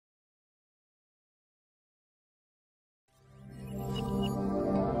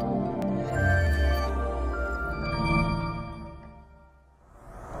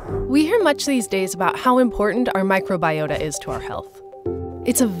We hear much these days about how important our microbiota is to our health.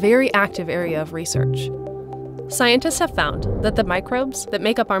 It's a very active area of research. Scientists have found that the microbes that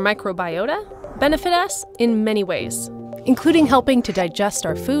make up our microbiota benefit us in many ways, including helping to digest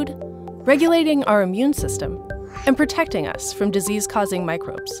our food, regulating our immune system, and protecting us from disease-causing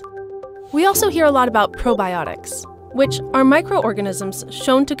microbes. We also hear a lot about probiotics, which are microorganisms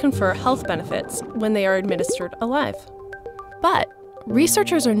shown to confer health benefits when they are administered alive. But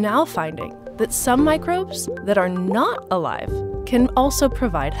researchers are now finding that some microbes that are not alive can also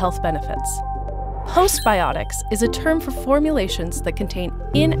provide health benefits. Postbiotics is a term for formulations that contain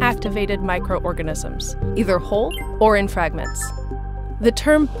inactivated microorganisms, either whole or in fragments. The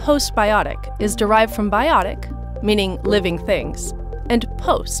term postbiotic is derived from biotic, meaning living things, and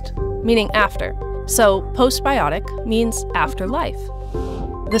post, meaning after. So postbiotic means after life.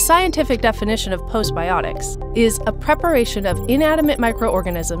 The scientific definition of postbiotics is a preparation of inanimate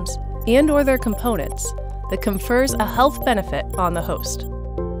microorganisms and/or their components that confers a health benefit on the host.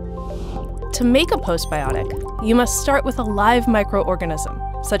 To make a postbiotic, you must start with a live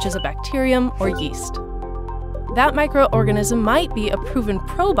microorganism, such as a bacterium or yeast. That microorganism might be a proven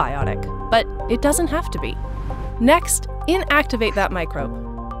probiotic, but it doesn't have to be. Next, inactivate that microbe.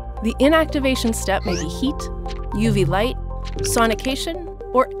 The inactivation step may be heat, UV light, sonication,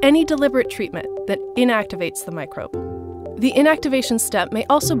 or any deliberate treatment that inactivates the microbe. The inactivation step may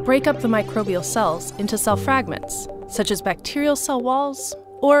also break up the microbial cells into cell fragments, such as bacterial cell walls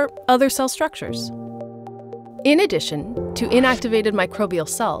or other cell structures. In addition to inactivated microbial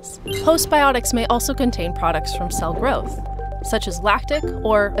cells, postbiotics may also contain products from cell growth, such as lactic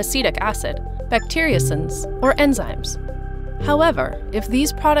or acetic acid, bacteriocins, or enzymes. However, if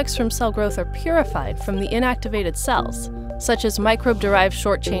these products from cell growth are purified from the inactivated cells, such as microbe-derived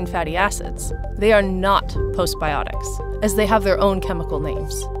short-chain fatty acids, they are not postbiotics, as they have their own chemical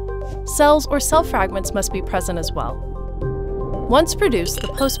names. Cells or cell fragments must be present as well. Once produced, the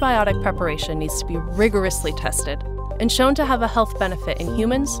postbiotic preparation needs to be rigorously tested and shown to have a health benefit in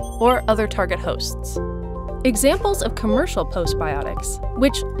humans or other target hosts. Examples of commercial postbiotics,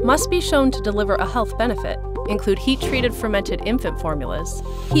 which must be shown to deliver a health benefit, include heat-treated fermented infant formulas,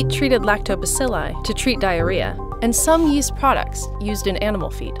 heat-treated lactobacilli to treat diarrhea, and some yeast products used in animal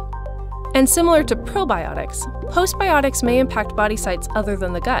feed. And similar to probiotics, postbiotics may impact body sites other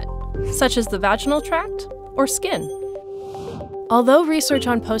than the gut, such as the vaginal tract or skin. Although research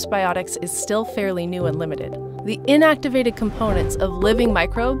on postbiotics is still fairly new and limited, the inactivated components of living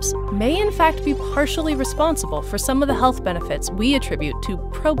microbes may in fact be partially responsible for some of the health benefits we attribute to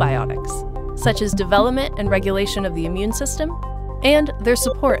probiotics, such as development and regulation of the immune system, and their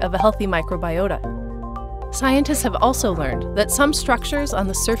support of a healthy microbiota. Scientists have also learned that some structures on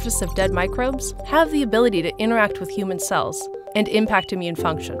the surface of dead microbes have the ability to interact with human cells and impact immune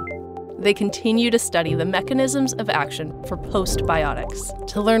function. They continue to study the mechanisms of action for postbiotics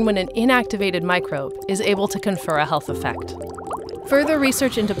to learn when an inactivated microbe is able to confer a health effect. Further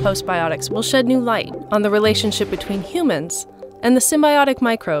research into postbiotics will shed new light on the relationship between humans and the symbiotic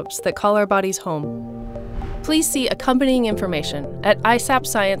microbes that call our bodies home. Please see accompanying information at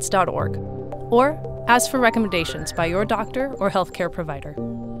isappscience.org or ask for recommendations by your doctor or healthcare provider.